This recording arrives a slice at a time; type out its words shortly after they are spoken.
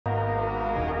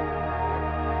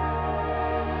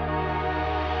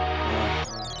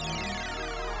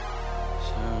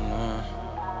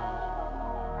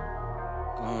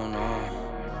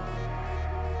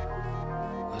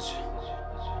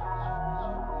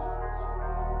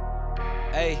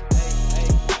Ay,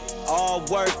 all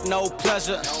work, no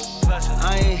pleasure.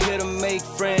 I ain't here to make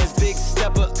friends, big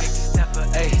stepper.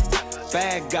 Ay,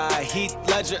 bad guy, Heath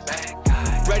Ledger.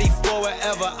 Ready for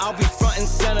whatever, I'll be front and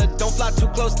center. Don't fly too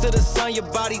close to the sun, your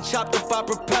body chopped up by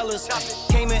propellers.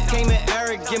 Came in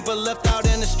arrogant, but left out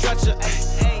in a stretcher.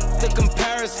 The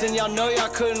comparison, y'all know y'all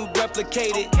couldn't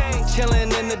replicate it.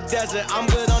 Chilling in the desert, I'm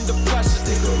good under pressure.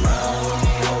 Stick around with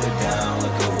me, hold it down,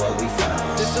 look at what we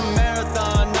found. This a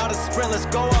marathon, not a sprint, let's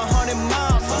go 100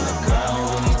 miles. From the ground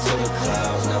with me to the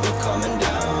clouds, never coming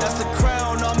down. That's a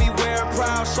crown on me, wear it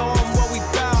proud, show 'em what we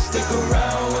bout. Stick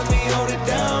around with me, hold it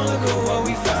down, look at what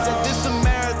we found. Said this a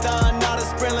marathon, not a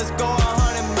sprint, let's go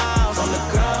 100 miles. From the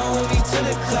ground with me to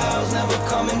the clouds, never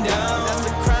coming down. That's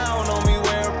a crown on me,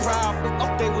 wear it proud.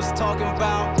 What they was talking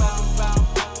about.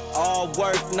 All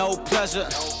work, no pleasure.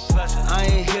 I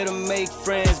ain't here to make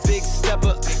friends, big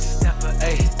stepper.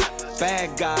 Ay,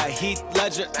 bad guy, Heath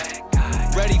Ledger.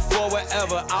 Ready for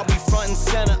whatever, I'll be front and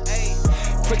center.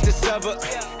 Quick to sever,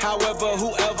 however,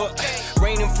 whoever.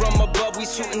 Raining from above, we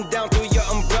shooting down through your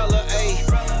umbrella. Ay,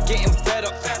 getting fed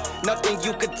up, nothing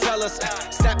you could tell us.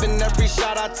 Snapping every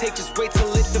shot I take, just wait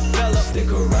till it develops.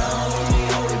 Stick around with me,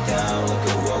 hold it down, look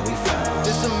at what we found.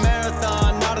 This a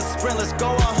marathon, not a sprint, let's go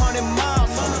 100 miles.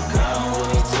 From the ground with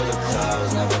me to the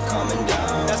clouds, never coming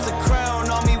down. That's a crown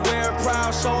on me, wear it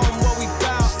proud, show 'em what we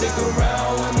bout. Stick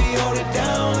around with me, hold it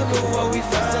down, look at what we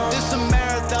found. This a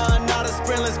marathon, not a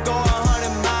sprint, let's go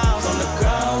 100 miles. From the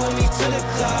ground with me to the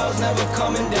clouds, never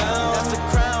coming down. That's a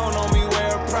crown on me,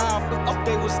 wear it proud. What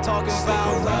they was talking Stick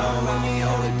about. around with me,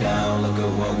 hold it down, look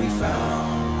at what we found.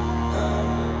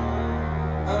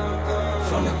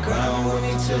 From the ground with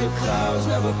me to the clouds,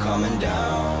 never coming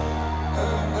down.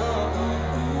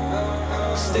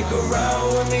 Stick around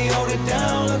with me, hold it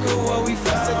down, look at what we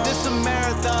found. Said this a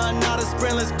marathon, not a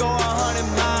sprint, let's go 100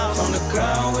 miles. From the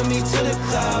ground with me to the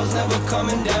clouds, never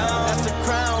coming down. That's a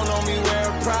crown on me, wear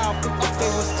it proud. What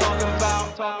they was talking about.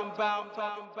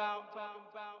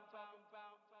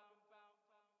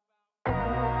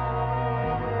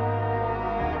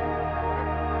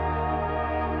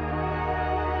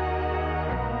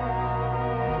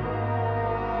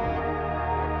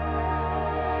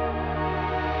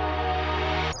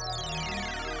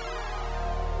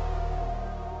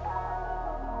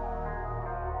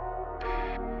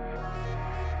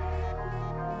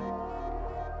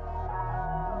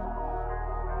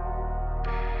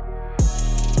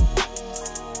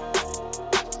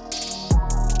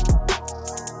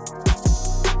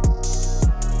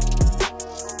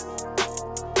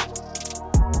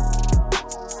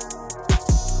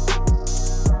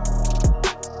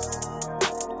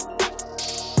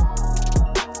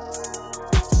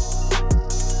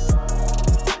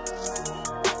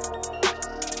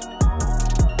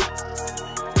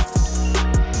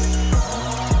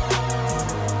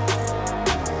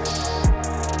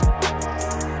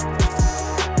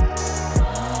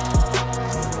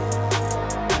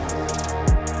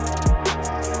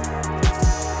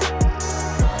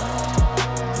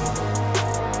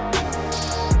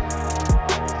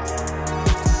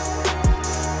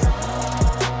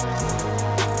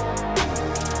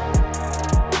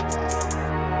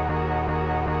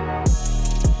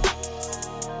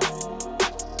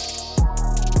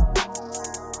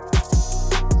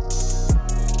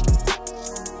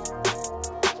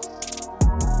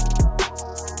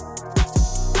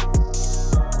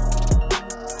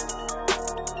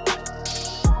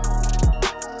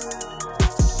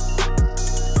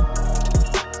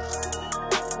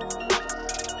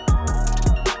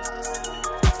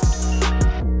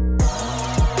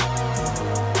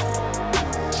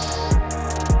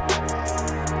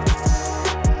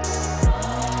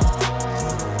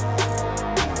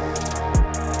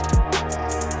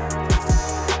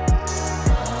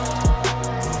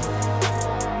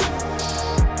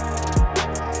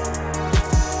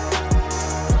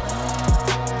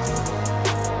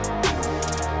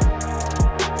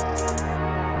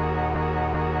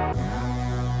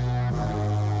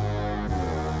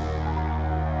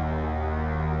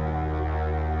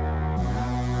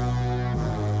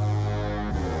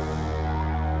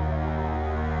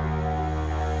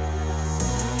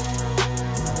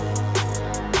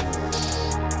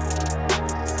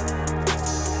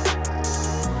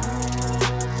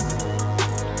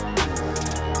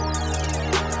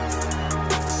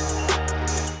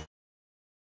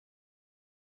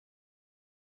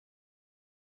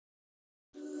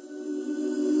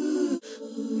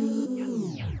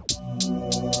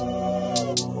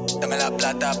 Dame la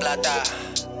plata, plata.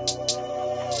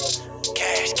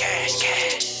 Cash, cash,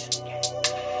 cash.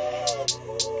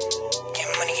 Get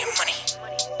money, get money.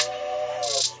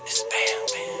 It's bam.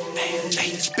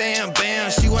 Bam,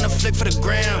 bam, she wanna flick for the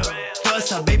gram.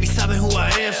 Plus, her baby sabe who I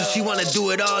am, so she wanna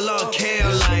do it all on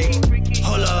cam. Like,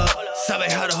 hold up, sabe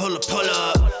how to hold up, pull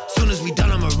up. Soon as we done,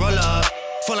 I'ma roll up.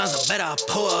 Phone lines are better, I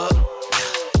pull up.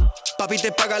 Papi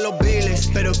te paga los biles,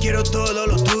 pero quiero todo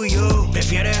lo tuyo.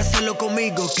 Prefieres hacerlo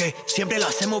conmigo, que siempre lo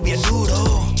hacemos bien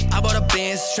duro. I bought a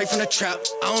Benz, straight from the trap.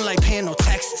 I don't like paying no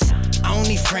taxes. I don't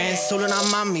need friends, solo una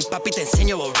mami. Papi te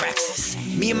enseño what racks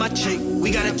is. Me and my chick,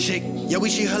 we got a chick. Yeah, we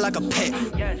treat her like a pet.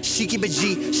 She keep it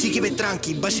G, she keep it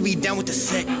tranqui, but she be down with the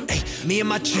set. Ay, me and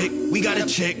my chick, we got a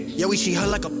chick. Yeah, we treat her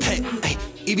like a pet. Ay,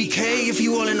 EBK if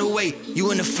you all in the way,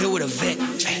 you in the field with a vet.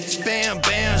 Ay, bam,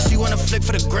 bam, she wanna flick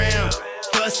for the gram.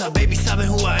 Plus, her baby sabe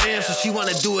who I am, so she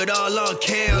wanna do it all on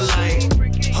cam.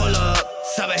 Like, hold up,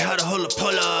 sabe how to hold up,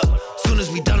 pull up. Soon as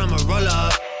we done, I'ma roll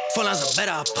up. Phone lines are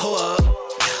better, I pull up.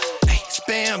 Ay,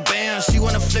 bam, bam, she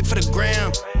wanna flick for the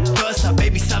gram. Plus, her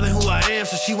baby sabe who I am,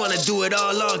 so she wanna do it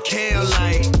all on cam.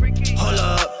 Like, hold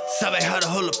up, sabe how to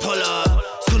hold up, pull up.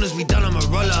 Soon as we done, I'ma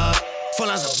roll up. Phone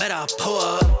lines are better, I pull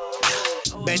up.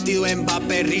 Vestido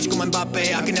Mbappe, reach como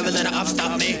Mbappe. I can never let her off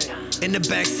stop me. In the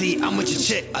backseat, I'm with your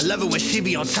chick. I love it when she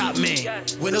be on top me.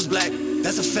 Windows black,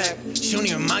 that's a fact. She don't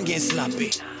even mind getting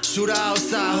sloppy. Shooter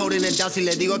outside, holding it down. Si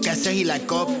le digo que hacer, he like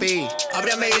copy.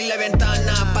 Ábrame la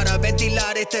ventana para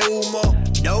ventilar este humo.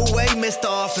 No way, Mr.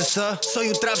 Officer. Soy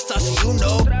un trap star, so you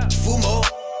know. Fumo,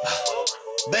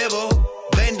 bebo,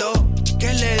 vendo.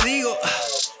 ¿Qué le digo?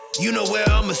 You know where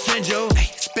I'ma send you.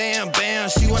 Bam, bam,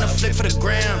 she wanna flick for the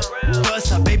gram. Plus,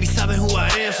 her baby sabe who I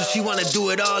am, so she wanna do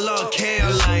it all on cam.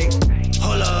 Like,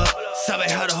 hold up, sabe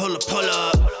how to hold up, pull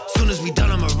up. Soon as we done,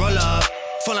 I'ma roll up.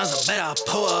 Phone lines are better, I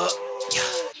pull up.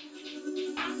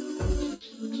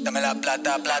 Dame la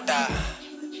plata, plata.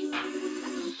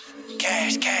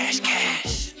 Cash, cash,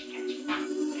 cash.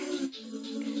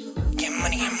 Get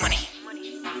money, get money.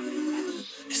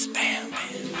 It's bam,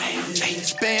 bam, bam. Hey,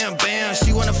 bam, bam,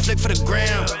 she wanna flick for the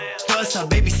gram. Plus, her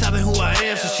baby sabe who I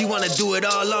am, so she wanna do it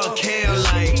all on cam.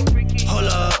 Like, hold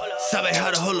up, sabe how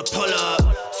to hold up, pull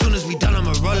up. Soon as we done,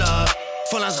 I'ma roll up.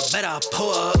 Phone lines are better, I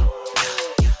pull up.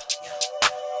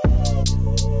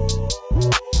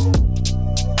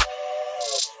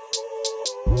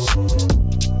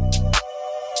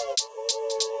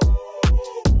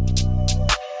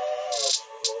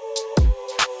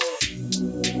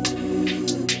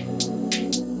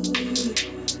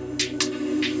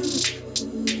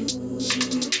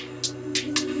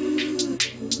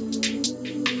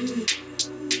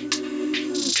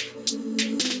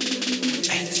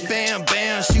 Bam,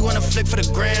 bam, she wanna flick for the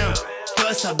gram.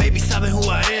 Plus, her baby sabe who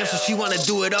I am, so she wanna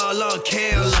do it all on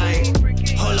cam.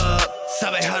 Like, hold up,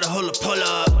 sabe how to hold up, pull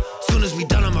up. Soon as we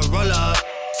done, I'ma roll up.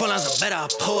 Phone lines are better, I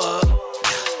pull up.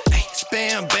 Ay,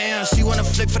 bam, bam, she wanna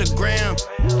flick for the gram.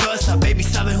 Plus, her baby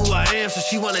sabe who I am, so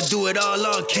she wanna do it all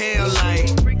on cam. Like,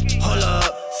 hold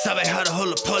up, sabe how to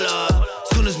hold up, pull up.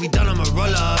 Soon as we done, I'ma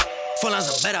roll up. Phone lines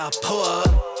are better, I pull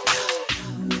up.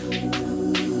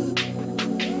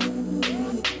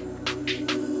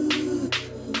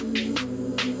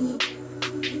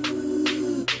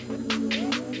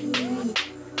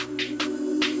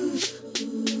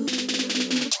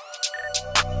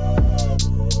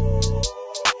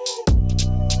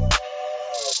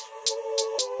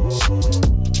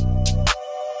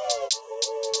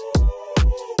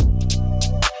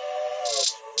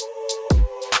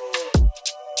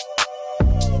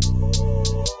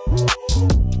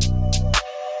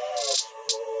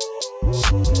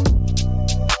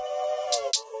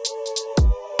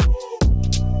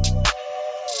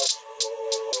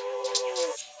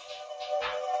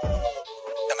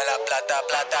 Dame la plata,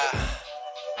 plata.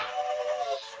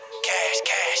 Cash,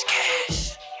 cash, cash.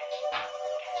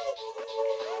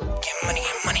 Get money,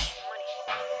 get money.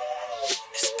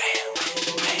 It's bam,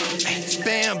 bam, bam.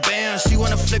 Bam, bam, she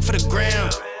wanna flick for the gram.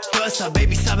 Plus, her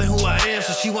baby sabe who I am,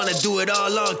 so she wanna do it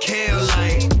all on cam.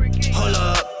 Like, hold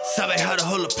up, sabe how to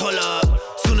hold up, pull up.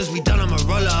 Soon as we done, I'ma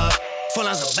roll up. Phone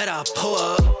lines are better, I pull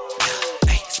up.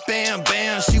 Ay, bam,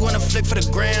 bam, she wanna flick for the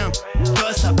gram.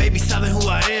 Plus, her baby sabe who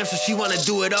I am, so she wanna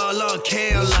do it all on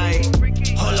cam. Like,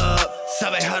 hold up,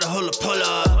 sabe how to hold up, pull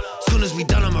up. Soon as we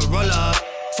done, I'ma roll up.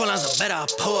 Phone lines are better, I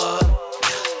pull up.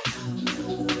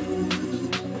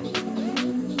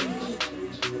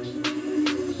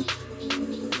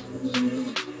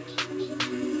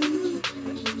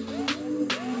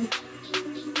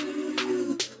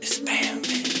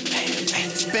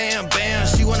 Bam, bam,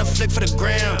 she wanna flick for the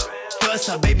gram. Plus,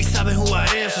 her baby sabe who I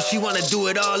am, so she wanna do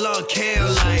it all on cam.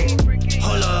 Like,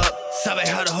 hold up, sabe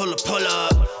how to hold up, pull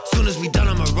up. Soon as we done,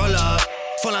 I'ma roll up.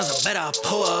 Phone lines are better, I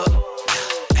pull up.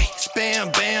 Ay,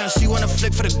 bam, bam, she wanna wanna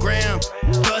flick for the gram.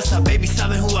 Plus, her baby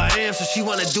sabe who I am, so she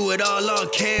wanna do it all on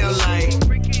cam. Like,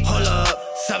 hold up,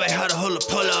 sabe how to hold a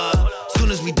pull up.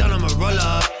 Soon as we done, I'ma roll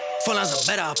up. Phone lines are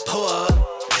better, I pull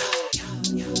up.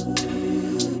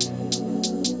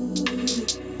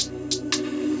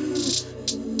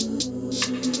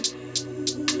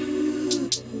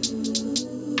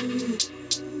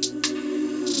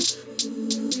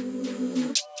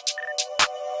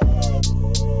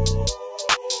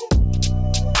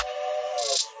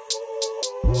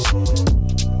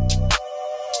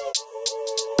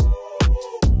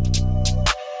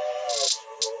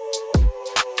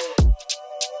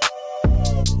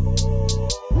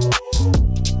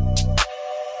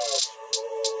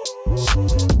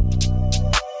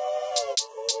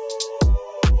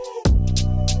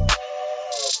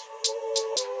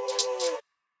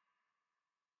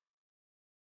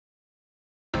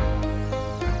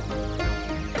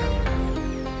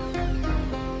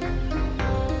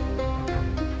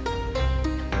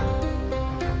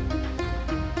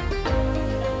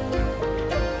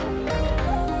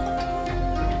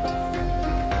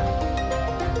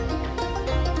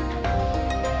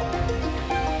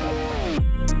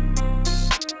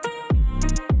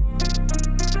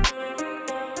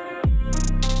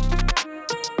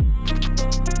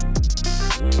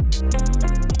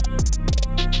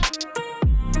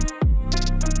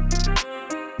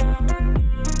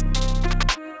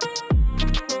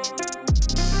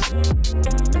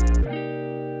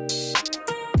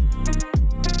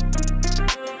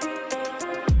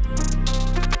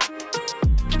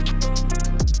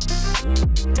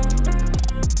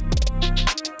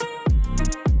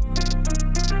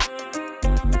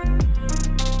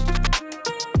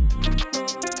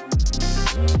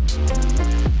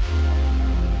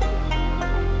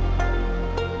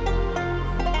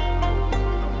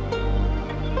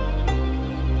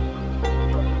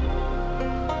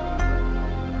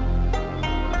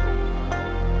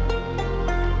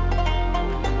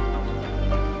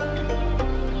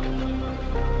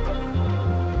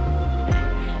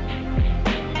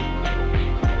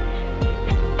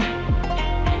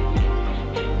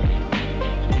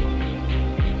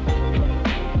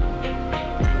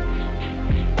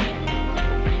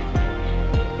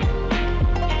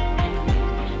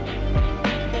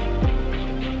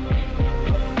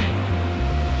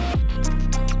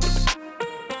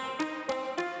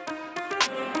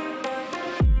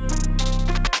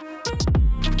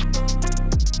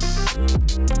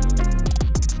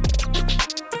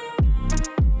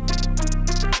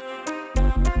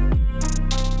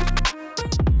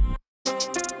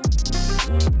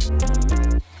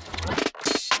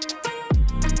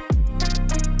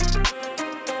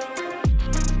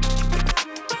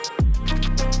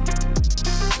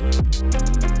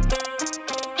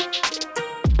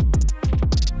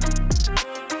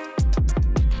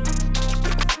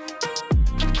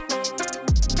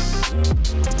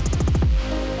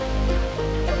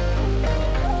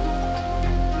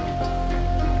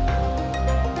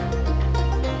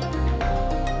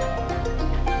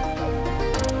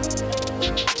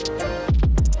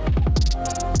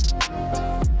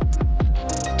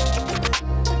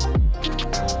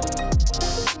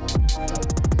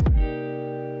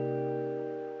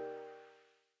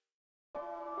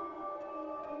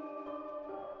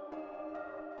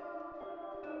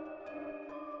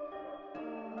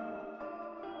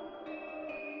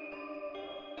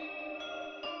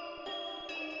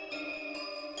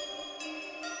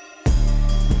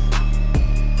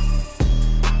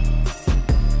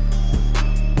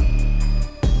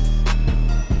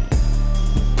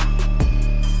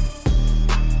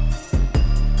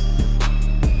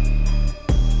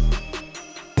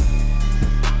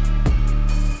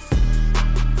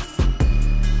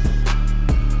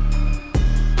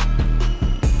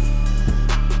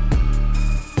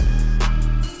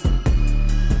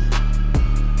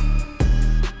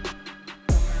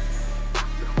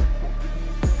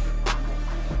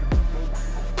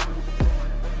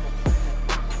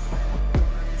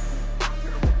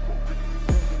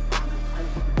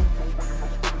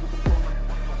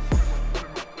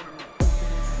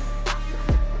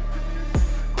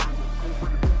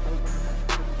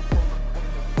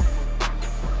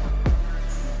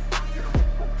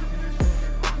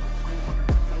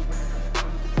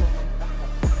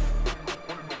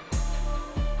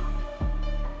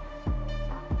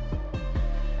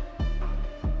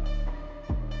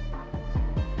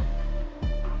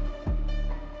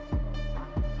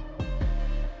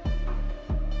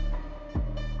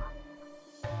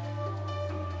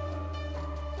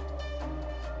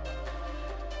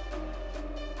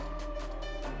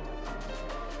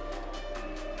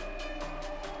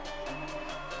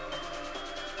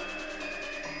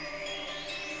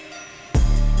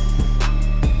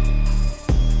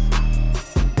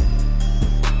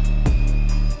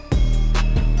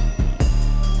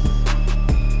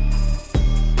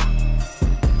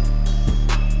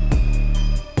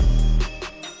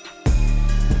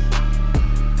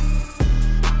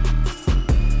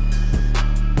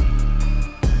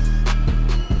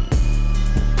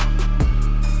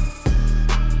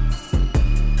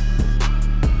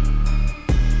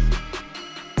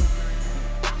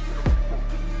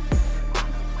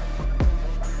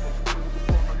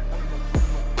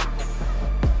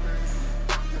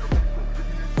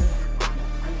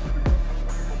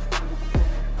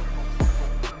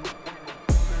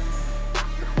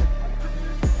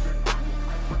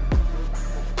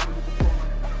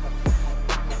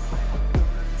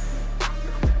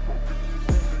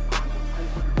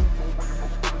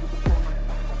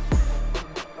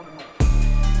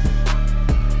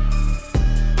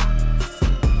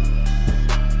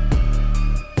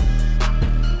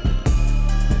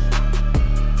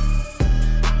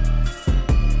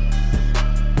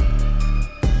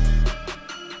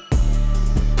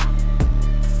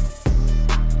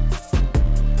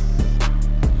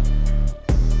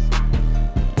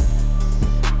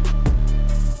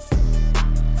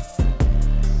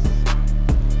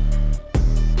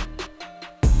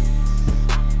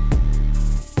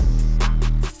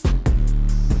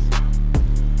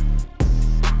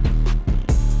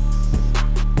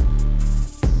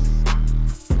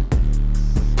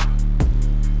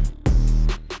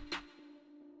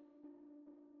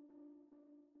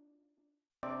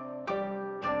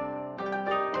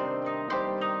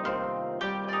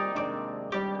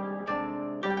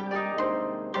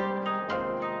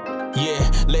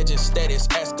 Yeah, legend status,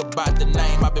 ask about the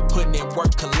name. I've been putting in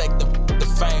work, collecting the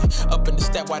fame. Up in the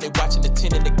stat while they watching,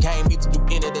 attending the game. Either you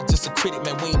in it or just a critic,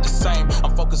 man, we ain't the same.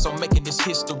 I'm focused on making this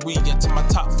history. Into my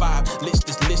top 5 list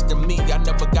is listing me. I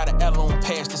never got an L on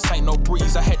pass, this ain't no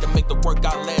breeze. I had to make the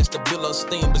workout last, the bill of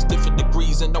steam. It's different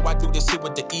degrees, and know I do this here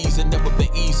with the ease. It never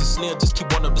been easy, slim, just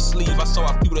keep one up the sleeve. I saw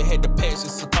a few that had the passion,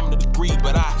 succumb to the greed.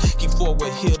 But I keep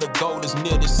forward here, the goal is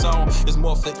near this song. It's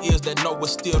more for ears that know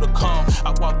what's still to come.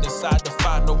 I walked inside to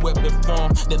find no weapon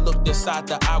form. Then looked inside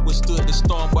the eye, withstood the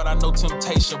storm. But I know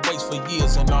temptation waits for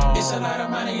years and all. It's a lot of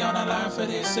money on the line for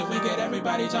this. If we get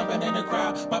everybody jumping in the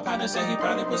crowd, my partner said he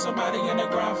probably put somebody in the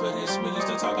ground for this. We used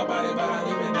to talk about it, but I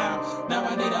leave it now. Now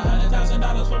I need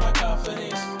 $100,000 for my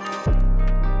confidence.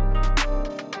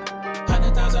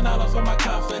 $100,000 for my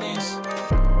confidence.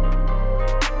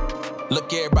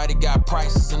 Look, everybody got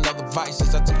prices and other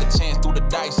vices. I took a chance through the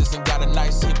dices and got a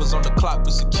nice hit. Was on the clock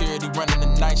with security running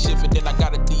the night shift. And then I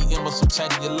got a DM of some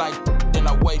change in your life. Then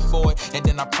I wait for it, and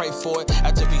then I pray for it.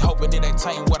 I just be hoping it ain't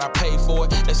tainting what I paid for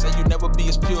it. They say you never be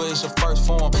as pure as your first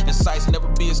form, and sights never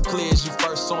be as clear as you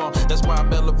first saw them. That's why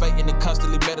I'm elevating and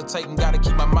constantly meditating. Gotta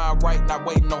keep my mind right, not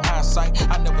waiting on hindsight.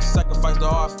 I never sacrifice the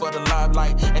art for the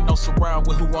limelight. And no surround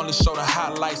with who only show the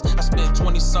highlights. I spent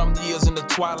 20-some years in the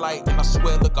twilight, and I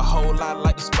swear look a whole lot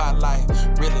like the spotlight.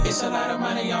 Really, it's a lot of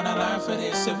money on the line for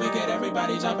this. If we get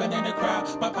everybody jumping in the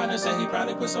crowd, my partner said he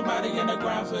probably put somebody in the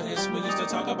ground for this. We used to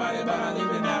talk about it, but I leave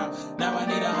it now. Now I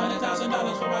need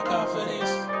 $100,000 for my confidence.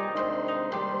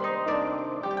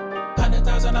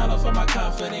 $100,000 for my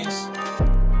confidence.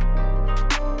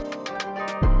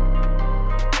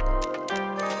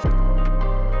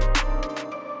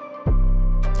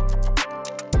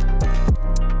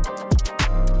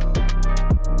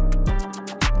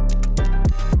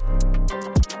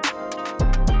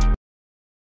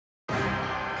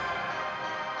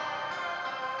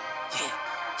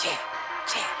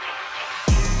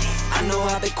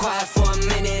 I've been quiet for a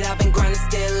minute, I've been grinding,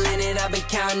 still in it, I've been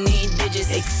counting these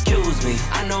digits, excuse me.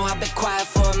 I know I've been quiet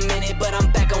for a minute, but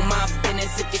I'm back on my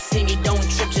business. If you see me, don't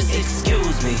trip, just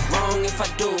excuse me. Wrong if I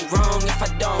do, wrong if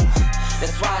I don't.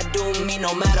 That's why I do me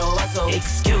no matter what, so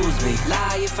excuse me.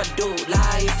 Lie if I do,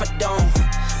 lie if I don't.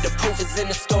 The proof is in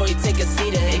the story, take a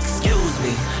seat and excuse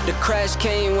me. The crash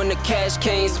came when the cash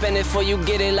came. Spend it before you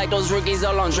get it like those rookies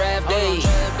all on draft day.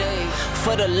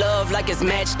 For the love like it's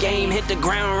match game. Hit the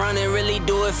ground running, really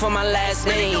do it for my last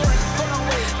name.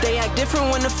 They act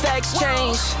different when the facts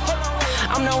change.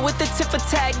 I'm not with the tip for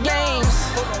tag games.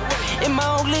 In my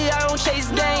own league, I don't chase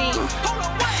game.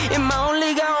 In my own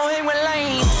league, I don't hang with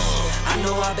lanes. I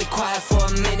know I've been quiet for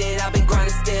a minute, I've been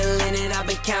grinding, still in it, I've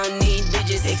been counting these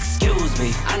digits, excuse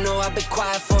me. I know I've been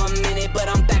quiet for a minute, but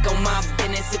I'm back on my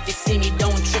business. If you see me,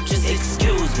 don't trip, just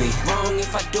excuse me. Wrong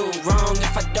if I do, wrong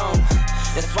if I don't.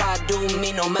 That's why I do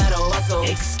me no matter what, so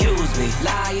excuse me.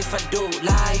 Lie if I do,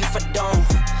 lie if I don't.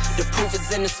 The proof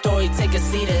is in the story, take a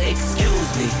seat and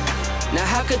excuse me. Now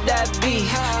how could that be?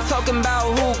 Talking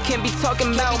about who can be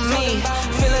talking about me?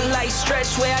 Feeling like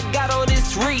Stretch where I got all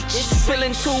this reach.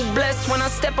 Feeling too blessed when I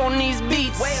step on these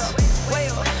beats.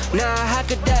 Now how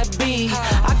could that be?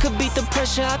 I could beat the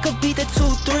pressure, I could beat the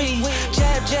 2-3.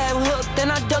 Jab, jab, hook, then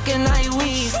I duck and I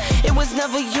weave. It was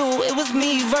never you, it was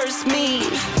me versus me.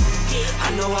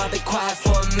 I know I've been quiet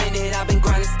for a minute, I've been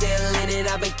grinding, still in it,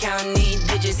 I've been counting these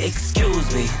digits,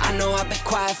 excuse me. I know I've been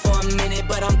quiet for a minute,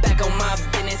 but I'm back on my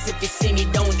business. If you see me,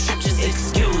 don't trip, just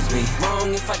excuse me.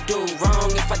 Wrong if I do,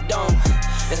 wrong if I don't.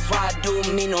 That's why I do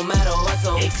me no matter what,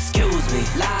 so excuse me.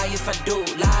 Lie if I do,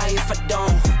 lie if I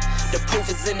don't. The proof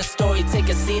is in the story, take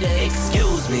a seat and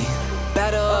excuse me.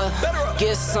 Better up,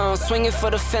 get some, swinging for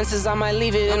the fences, I might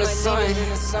leave it in the sun.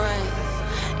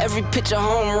 Every pitch a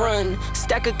home run.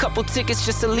 Stack a couple tickets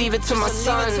just to leave it to my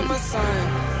son.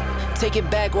 Take it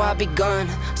back while I begun.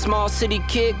 Small city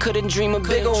kid, couldn't dream a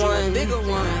bigger one.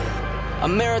 A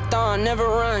marathon, never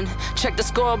run. Check the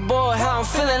scoreboard, how I'm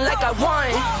feeling like I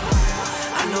won.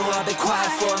 I know I've been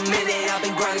quiet for a minute, I've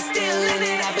been grinding, still in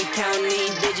it, I've been counting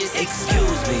these digits,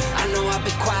 excuse me. I know I've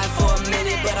been quiet for a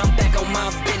minute, but I'm back on my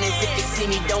business. If you see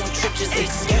me, don't trip, just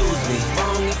excuse me.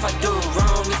 Wrong if I do,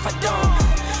 wrong if I don't.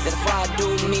 That's why I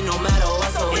do me no matter what,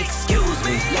 so excuse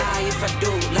me. Lie if I do,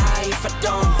 lie if I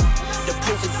don't. The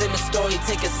proof is in the story,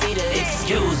 take a seat and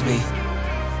excuse me.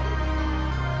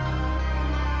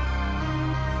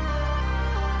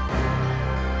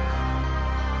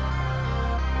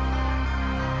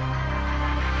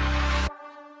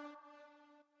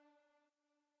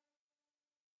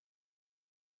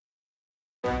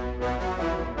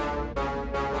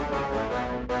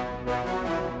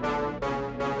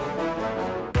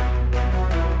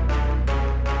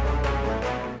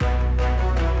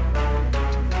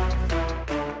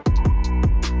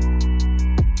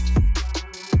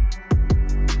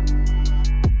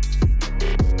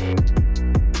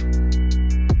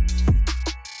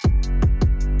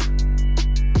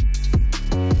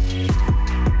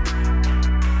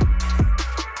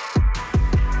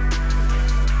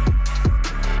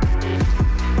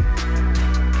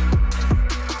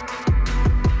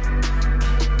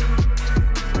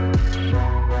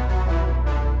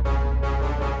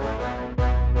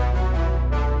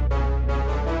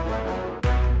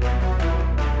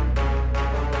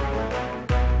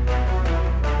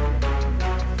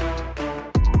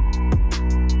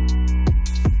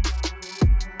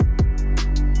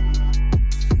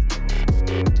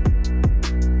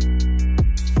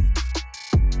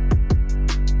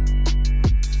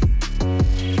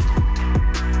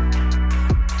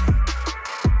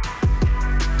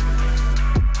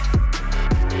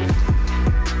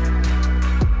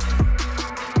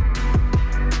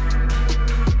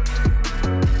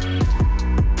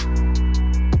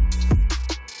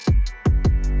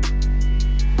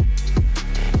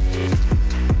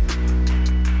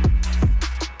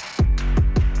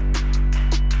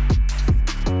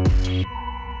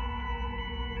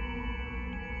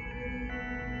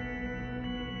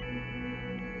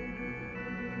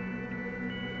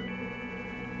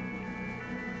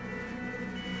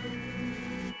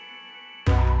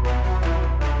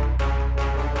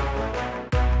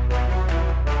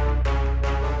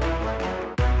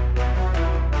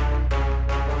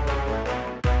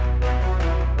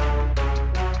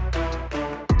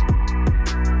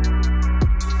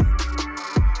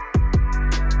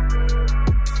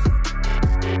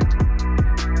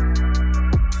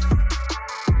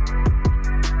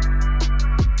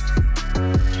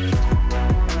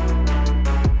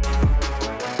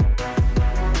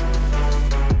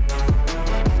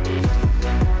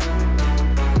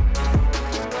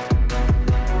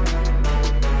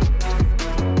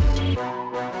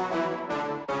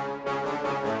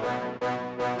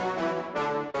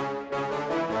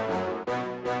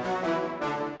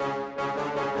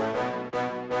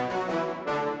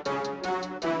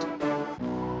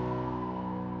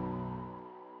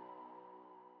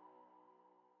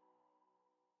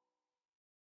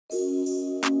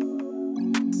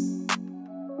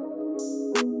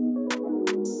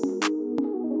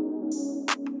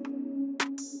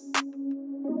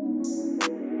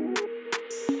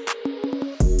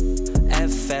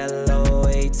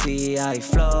 I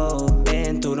flow,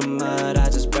 been through the mud, I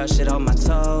just brush it on my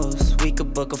toes. We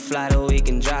could book a flight or we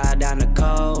can drive down the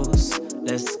coast.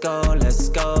 Let's go, let's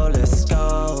go, let's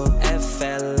go.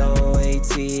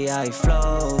 FLOAT, I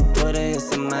flow. Put her in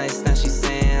some ice, now she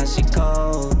saying she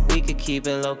cold. We could keep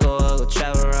it local or go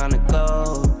travel around the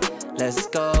globe. Let's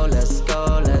go, let's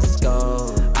go, let's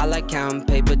go. I like counting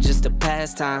paper just to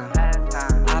pass time.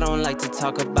 I don't like to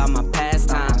talk about my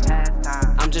pastime.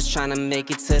 I'm just trying to make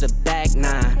it to the back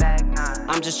nine.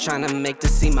 I'm just trying to make to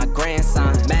see my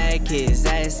grandson. Mad kids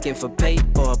asking for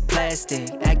paper or plastic,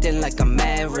 acting like I'm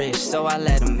mad rich, so I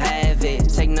let them have it.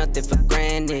 Take nothing for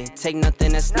granted, take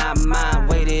nothing that's not mine.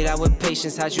 Waited out with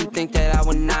patience, how'd you think that I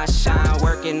would not shine?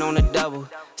 Working on a double,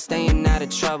 staying out of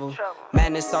trouble.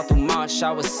 Madness all through March,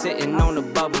 I was sitting on the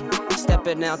bubble.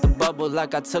 Stepping out the bubble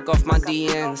like I took off my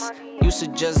DNs. Used to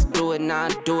just do it, now I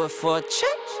do it for a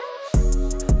check.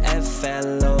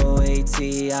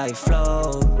 FLOAT, I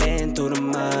flow. Been through the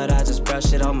mud, I just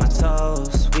brush it on my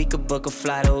toes. We could book a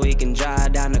flight or we can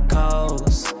drive down the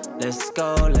coast. Let's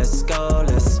go, let's go,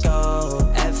 let's go.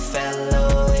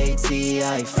 FLOAT,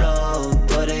 I flow.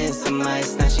 Put her in some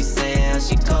ice, now she saying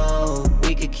she cold.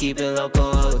 We could keep it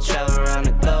local, travel around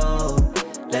the globe.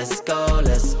 Let's go,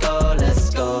 let's go, let's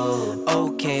go.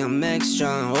 Okay, I'm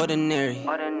extraordinary.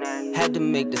 Had to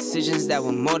make decisions that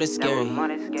were more than scary.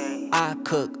 I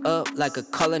cook up like a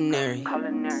culinary.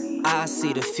 I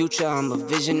see the future, I'm a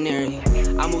visionary.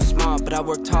 I move smart, but I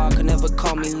worked hard, could never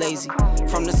call me lazy.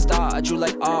 From the start, I drew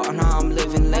like art, and how I'm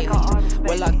living lately.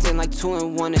 We're locked in like 2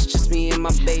 in 1, it's just me and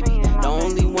my baby. The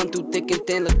only one through thick and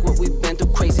thin, look what we've been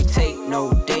through, crazy. Take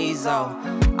no days off,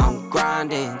 I'm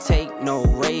grinding, take no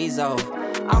raise off.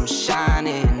 I'm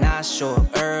shining, I show up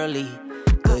early.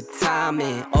 Good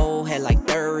timing, old head like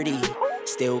 30,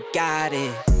 still got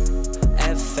it.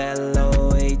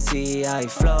 FLOAT, I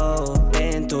flow.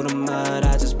 Been through the mud,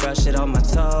 I just brush it on my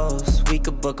toes. We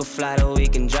could book a flight or we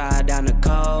can drive down the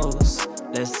coast.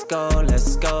 Let's go,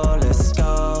 let's go, let's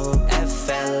go.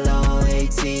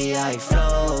 FLOAT, I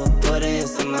flow. Put her in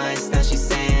some ice, now she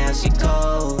saying she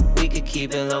cold. We could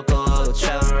keep it local,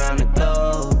 travel around the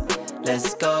globe.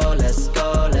 Let's go, let's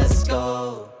go, let's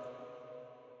go.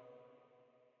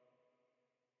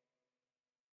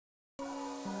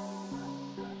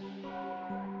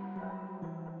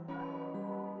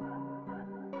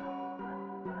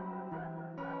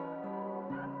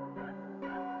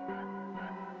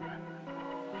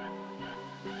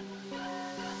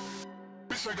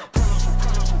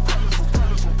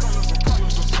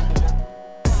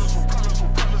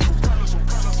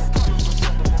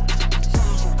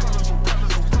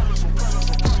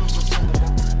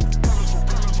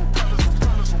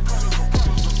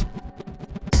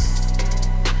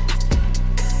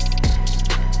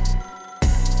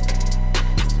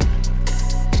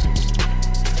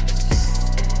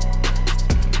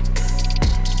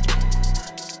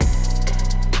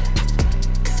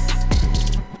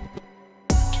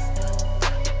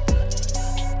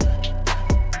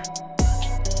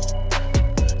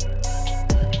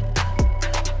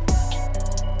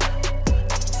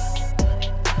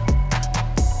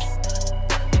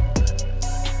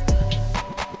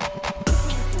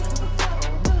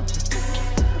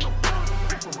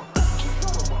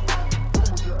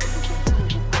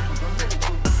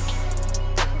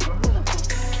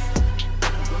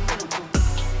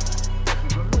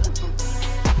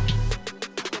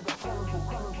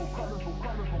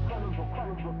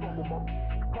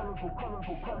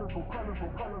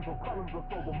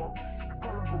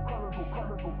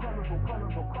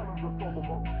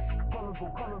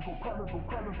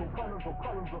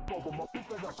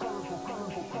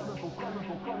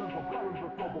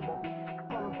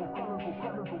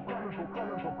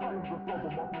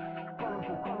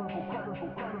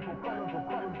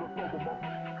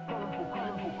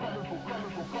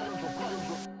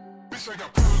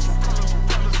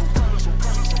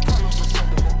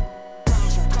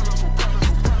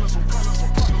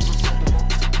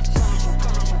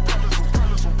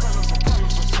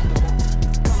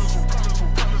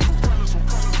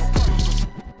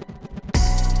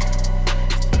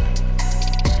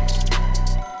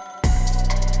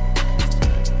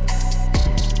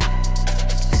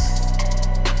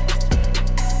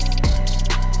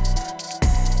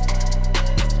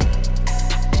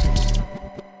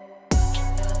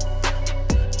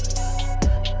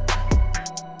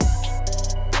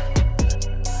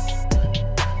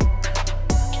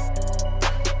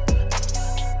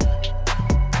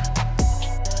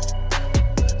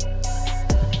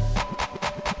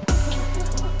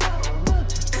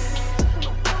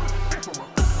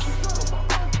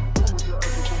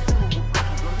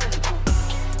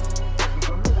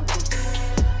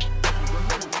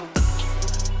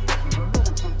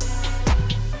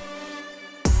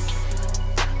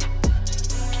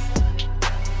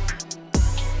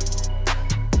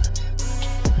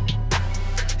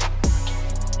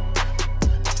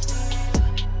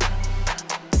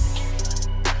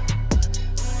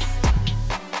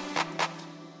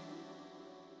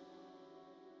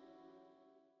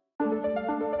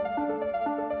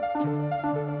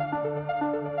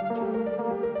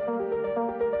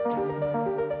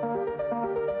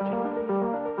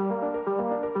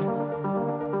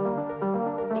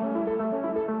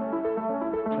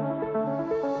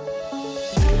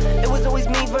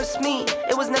 versus me.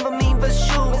 It was never me versus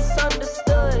you.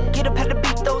 Misunderstood. Get up, had to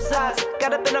beat those odds.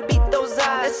 Got up and I beat those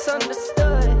odds. It's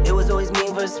understood. It was always me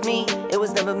versus me. It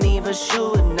was never me versus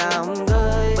you. And now I'm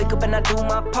good. Wake up and I do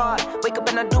my part. Wake up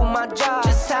and I do my job.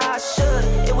 Just how I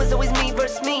should. It was always me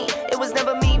versus me. It was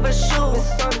never me versus you.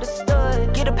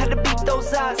 Misunderstood. Get up, had to beat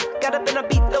those odds. Got up and I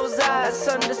beat those odds.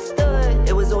 Understood.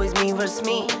 It was always me versus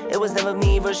me. It was never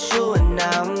me versus you. And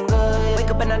now I'm good.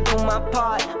 Wake up and I do my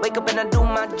part. Wake up and I do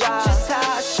my job. Just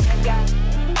how I should.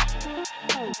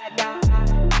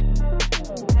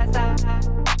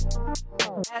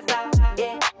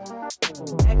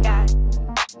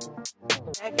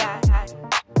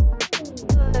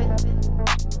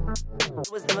 It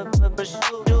was never versus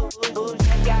you.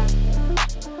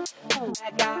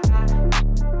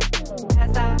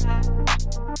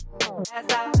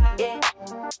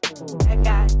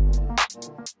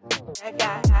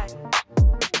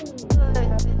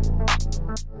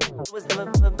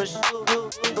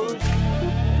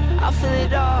 I feel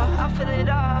it all,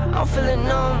 I'm feeling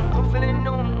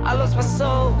numb, I lost my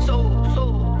soul,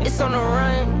 it's on the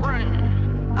run.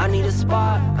 I need a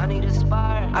spark, I need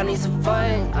some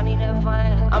fun,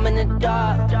 I'm in the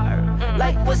dark,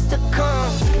 like what's to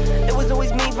come. It was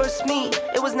always me versus me,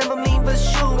 it was never me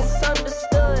versus you.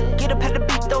 Misunderstood. Get up, had to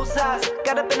beat those odds.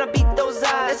 Got up and I beat those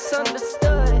odds. It's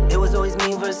understood. It was always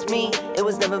me versus me, it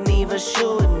was never me versus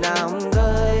you. And now I'm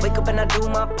good. Wake up and I do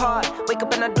my part. Wake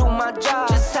up and I do my job.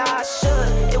 Just how I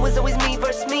should. It was always me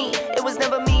versus me, it was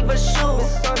never me versus you.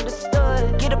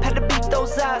 Misunderstood. Get up, had to beat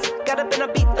those odds. Got up and I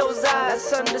beat those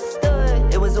odds.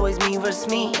 Understood. It was always me versus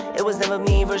me, it was never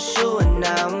me versus you. And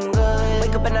now I'm good.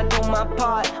 Wake up and I do my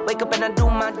part. Wake up and I do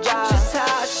my job. Just how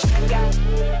I should.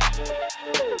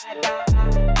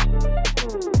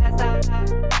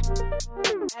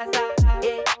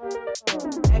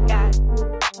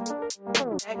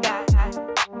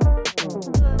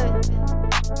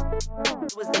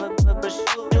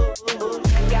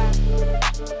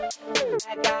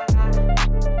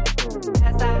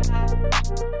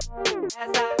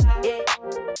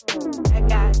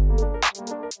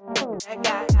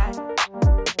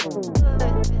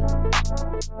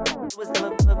 It was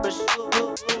never versus you.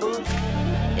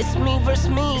 It's me versus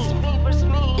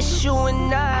me, it's you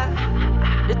and I.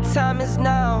 The time is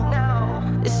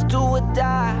now, it's do or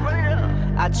die.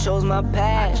 I chose my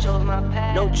path,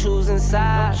 no choosing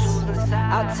sides.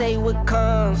 I'll tell you what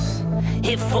comes,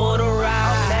 hit for the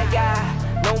ride. That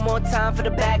guy, no more time for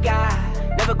the bad guy.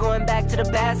 Never going back to the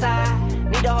bad side.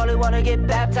 Need the holy water, get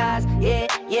baptized. Yeah,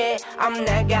 yeah, I'm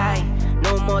that guy.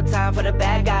 No more time for the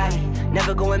bad guy.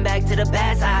 Never going back to the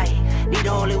bad side. Need the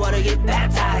holy water, get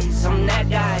baptized. I'm that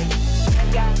guy.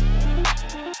 That guy.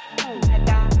 That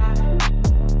guy.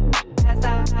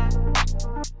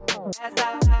 That's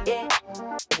I. Yeah.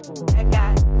 That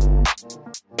guy.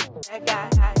 That guy.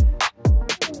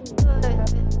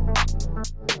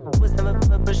 It was never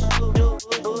versus you.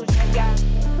 That guy.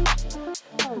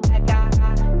 That guy.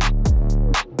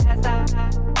 That's I.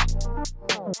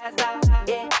 That's I.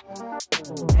 Yeah.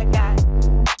 That guy.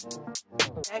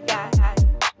 That guy.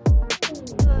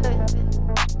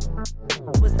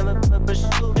 It was never versus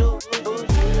you.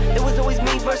 It was always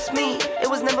me versus me, it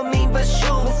was never me versus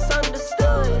you.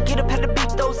 Misunderstood. Get up, had to beat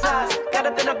those odds. Got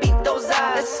up and I beat those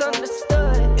odds. It's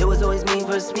understood. It was always me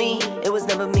versus me, it was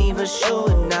never me versus you.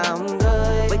 And now I'm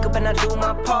good. Wake up and I do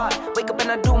my part. Wake up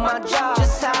and I do my job.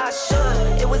 Just how I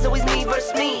should. It was always me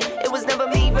versus me, it was never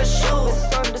me versus you.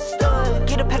 Misunderstood.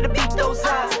 Get up, had to beat those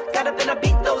odds. Got up and I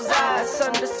beat those odds.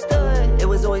 Understood. It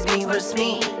was always me versus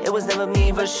me, it was never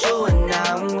me versus you. And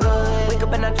now I'm good. Wake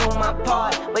up and I do my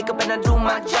part. Wake up and I do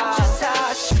my job. Just how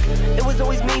I should. It was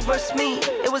always me versus me,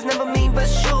 it was never me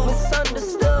versus you.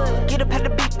 Misunderstood. Get up, had to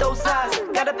beat those odds.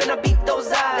 Got up and I beat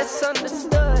those odds.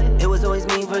 Understood. It was always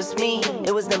me versus me,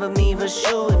 it was never me versus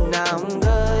you. And now I'm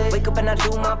good. Wake up and I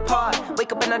do my part.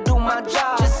 Wake up and I do my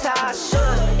job. Just how I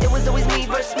should. It was always me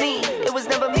versus me, it was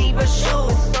never me versus you.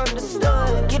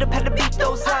 Misunderstood. Get up, had to beat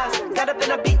those odds. Got up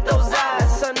and I beat those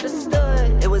odds.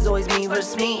 Understood. It was always me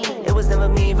versus me, it was never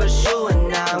me versus you. And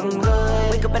now I'm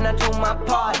good. Wake up and I do my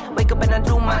part. Wake up and I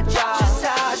do my job. Just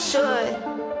how I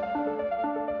should.